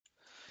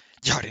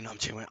You already know I'm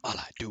chilling. All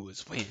I do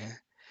is win.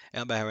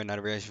 And I'm back here with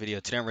another reaction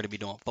video. Today I'm going to be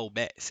doing 4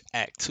 bets.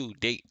 Act 2,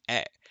 date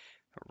at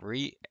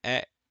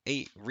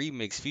 8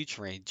 remix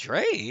featuring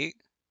Drake.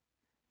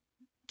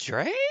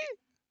 Drake?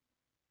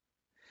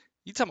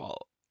 You talking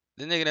about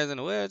the nigga that's in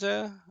the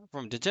wheelchair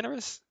from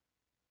DeGeneres?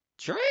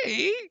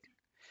 Drake?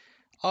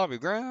 Aubrey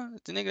Graham?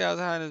 The nigga that was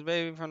hiding his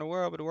baby from the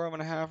world, but the world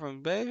want to hide from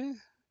his baby?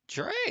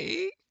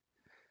 Drake?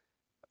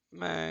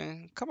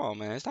 Man, come on,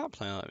 man. Stop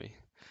playing with me.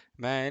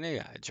 Man, they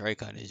got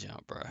Drake on this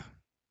jump, bro.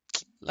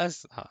 Let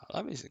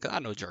me see, cause I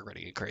know Drake ready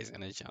to get crazy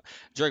in this jump.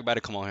 Drake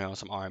better come on here on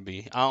some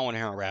R&B. I don't want to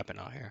hear him rapping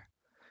out here.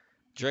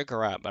 Drake can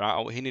rap,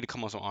 but he need to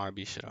come on some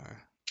R&B shit out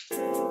here.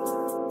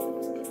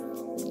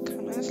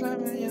 Come on, slap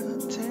me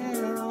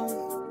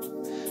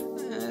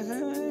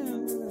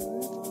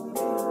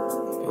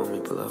Want me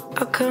pull up?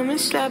 I'll come and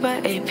slap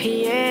by 8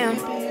 p.m.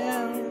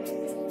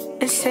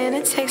 and send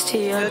a text to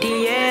your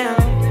DM.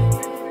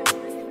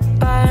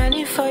 Buy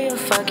honey for your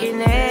fucking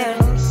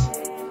nails,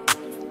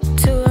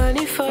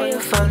 200 for your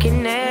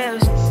fucking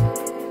nails.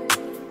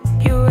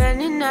 You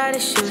running out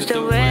of shoes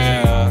to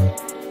wear,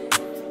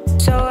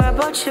 so I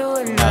bought you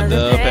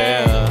another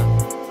pair.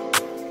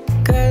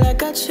 Girl, I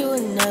got you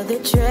another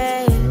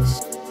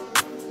dress,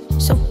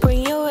 so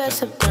bring your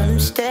ass up down them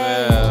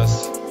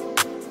stairs.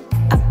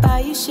 I buy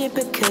you shit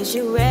because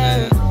you're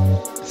rare,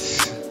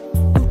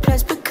 and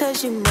plus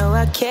because you know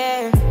I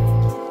care.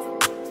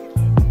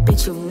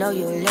 Bitch, you know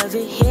you love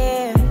it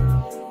here.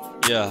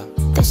 Yeah.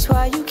 That's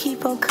why you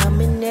keep on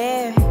coming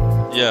there.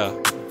 Yeah.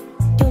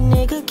 Your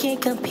nigga can't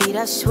compete,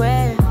 I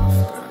swear.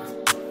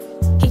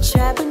 He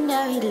tried, but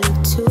now he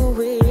look too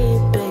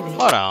weird, baby.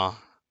 Hold on.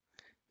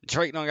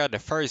 Drake don't got the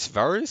first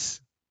verse?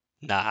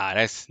 Nah,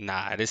 this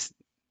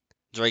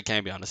Drake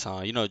can't be on the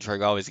song. You know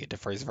Drake always get the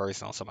first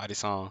verse on somebody's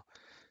song.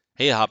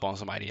 He'll hop on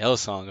somebody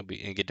else's song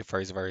and get the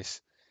first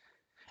verse.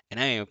 And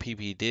I ain't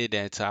PP did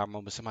that until I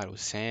remember somebody was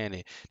saying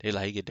it. They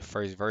like he get the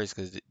first verse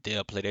because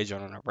they'll play their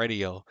joint on the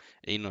radio.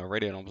 And you know the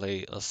radio don't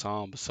play a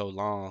song for so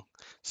long.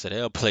 So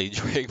they'll play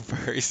Drake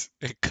verse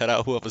and cut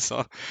out whoever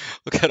song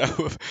cut out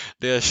whoever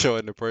they'll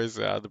show the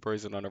person out the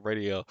person on the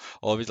radio.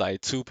 Or if it's like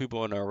two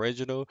people on the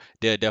original,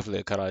 they'll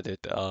definitely cut out the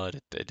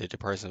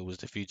person who was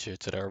the feature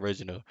to the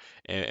original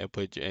and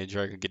put and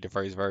Drake and get the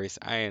first verse.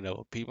 I ain't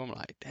know people. I'm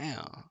like,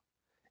 damn.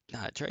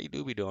 Nah, Drake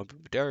do be doing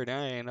people dirty.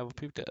 I ain't never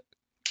peeped that.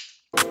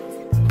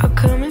 I'll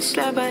come and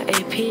slap by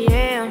 8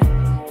 p.m.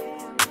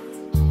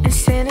 and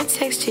send a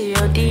text to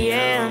your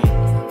DM.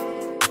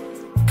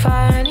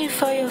 500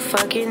 for your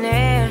fucking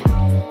hair,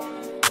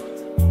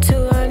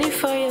 200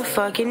 for your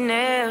fucking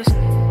nails.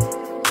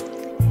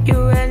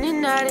 You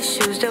running out of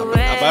shoes to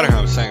wear. I better hear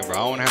him sing, bro. I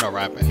don't want to hear no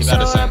rapping. He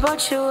better So sing. I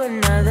bought you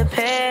another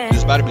pair.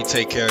 This better be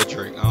Take Care of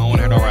Drake. I don't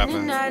want to hear no rapping.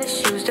 Running out of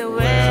shoes to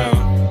wear.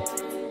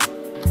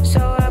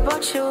 So I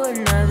bought you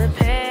another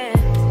pair.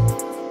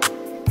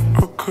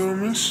 I'll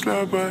come and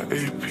slap by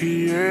 8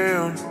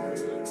 p.m.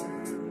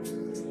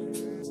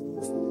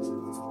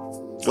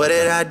 What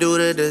did I do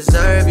to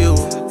deserve you?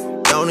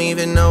 Don't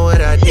even know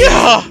what I did.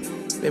 Yeah.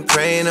 Been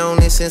praying on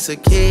this since a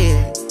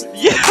kid.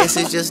 Yeah. Guess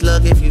it's just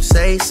luck if you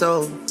say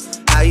so.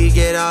 How you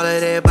get all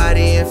of that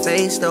body and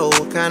face though?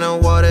 What kind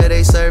of water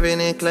they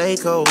serving in clay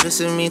cold? This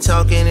is me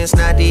talking, it's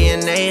not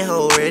DNA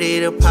ho.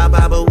 Ready to pop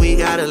out, but we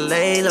gotta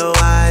lay low.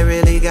 I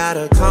really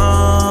gotta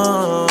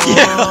calm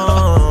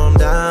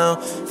down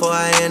before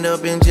I end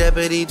up in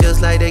jeopardy, just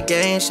like the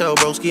game show.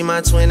 Broski,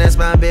 my twin, that's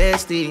my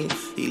bestie.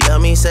 He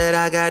love me, said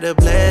I got a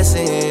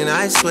blessing.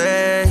 I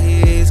swear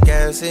he's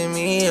gassing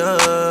me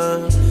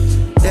up.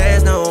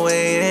 There's no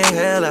way in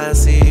hell I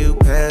see you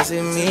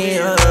passing me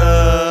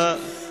up.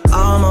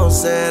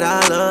 Almost said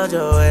I loved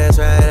your ass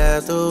right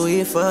after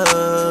we fucked.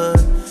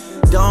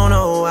 Don't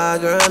know why,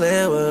 girl,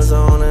 it was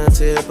on the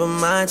tip of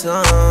my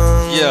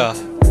tongue. Yeah.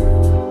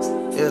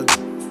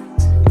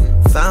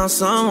 Found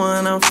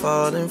someone I'm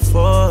falling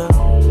for.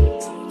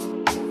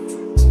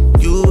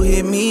 You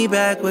hit me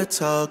back, we're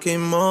talking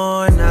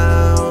more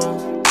now.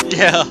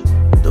 Yeah.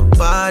 The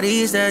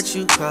bodies that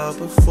you caught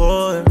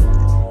before,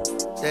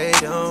 they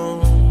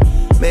don't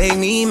make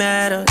me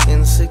mad or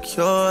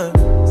insecure.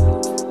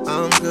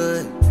 I'm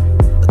good.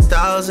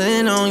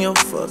 1,000 on your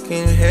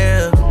fucking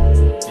hair.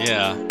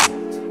 Yeah.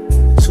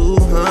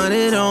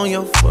 200 on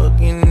your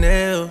fucking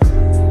nail.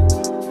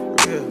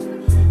 Yeah.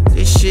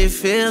 This shit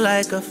feel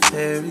like a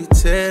fairy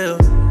tale.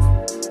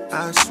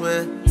 I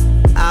swear,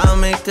 I'll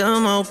make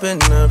them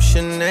open up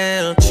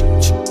Chanel.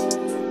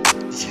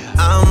 Yeah.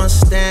 I'm a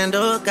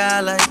stand-up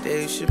guy like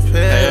Dave Chappelle.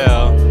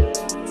 Hell.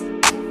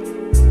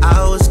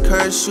 I was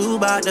cursed, you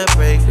bout to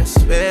break the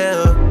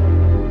spell.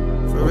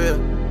 For real.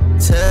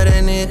 Tell the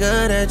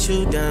nigga that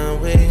you down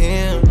with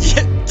him.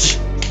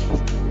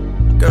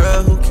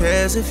 Girl, who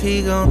cares if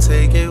he gon'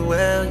 take it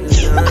well? You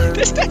done.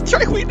 This that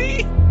Drake we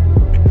need.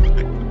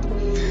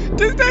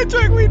 This that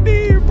Drake we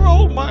need,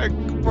 bro. My,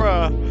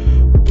 bruh.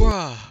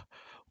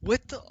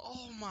 What the?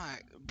 Oh my,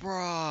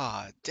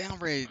 bruh.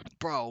 Downgrade,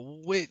 bro.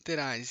 What did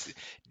I?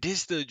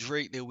 This the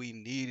Drake that we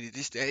needed.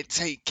 This that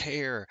Take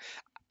Care.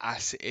 I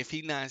said if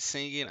he not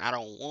singing, I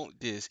don't want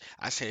this.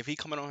 I said if he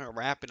coming on here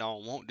rapping, I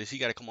don't want this. He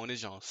gotta come on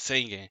this joint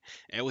singing.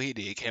 And what he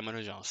did, he came on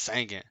this joint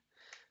singing.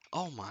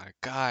 Oh my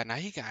God, now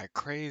he got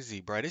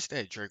crazy, bro. This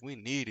that Drake we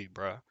needed,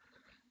 bro.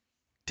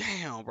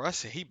 Damn, bro. I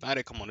said he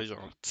better come on this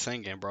joint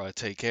singing, bro.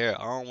 Take care.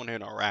 I don't want to hear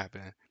no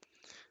rapping.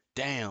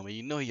 Damn,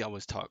 you know he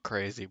always talk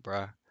crazy,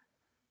 bro.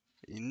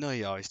 You know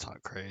he always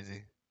talk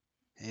crazy.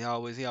 He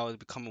always be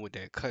coming with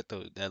that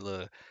cutthroat, that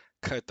little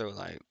cutthroat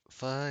like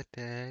fuck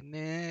that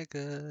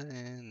nigga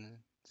and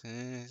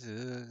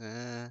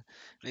nigga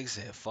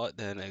said fuck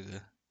that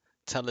nigga.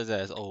 Tell his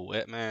ass oh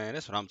wet man.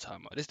 That's what I'm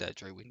talking about. This that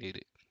Drake we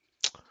needed.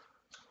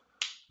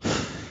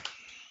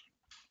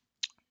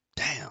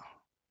 Damn.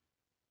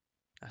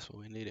 That's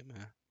what we needed,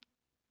 man.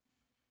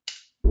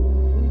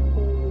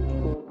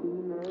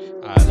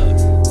 Alright, look.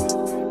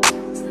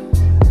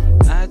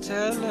 I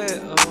tell her,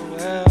 oh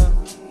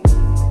well.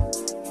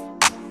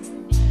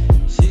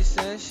 She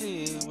said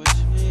she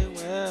wish me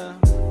well.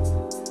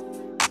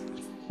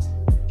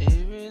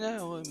 Even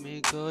out with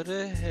me go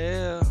to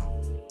hell.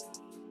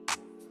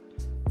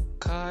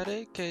 Caught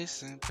a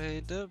case and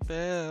paid the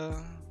bill.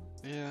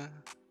 Yeah.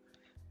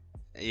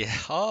 Yeah.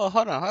 Oh,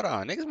 hold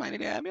on. Niggas might need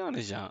to add me on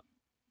this jump.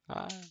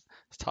 Alright.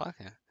 It's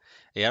talking.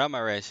 Yeah, I'm my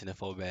reaction to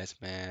Four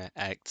Best Man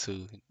Act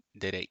 2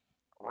 Did a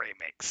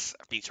remix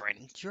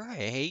featuring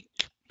Drake.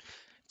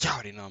 You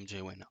already know I'm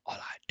Jay Win. All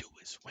I do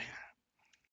is win.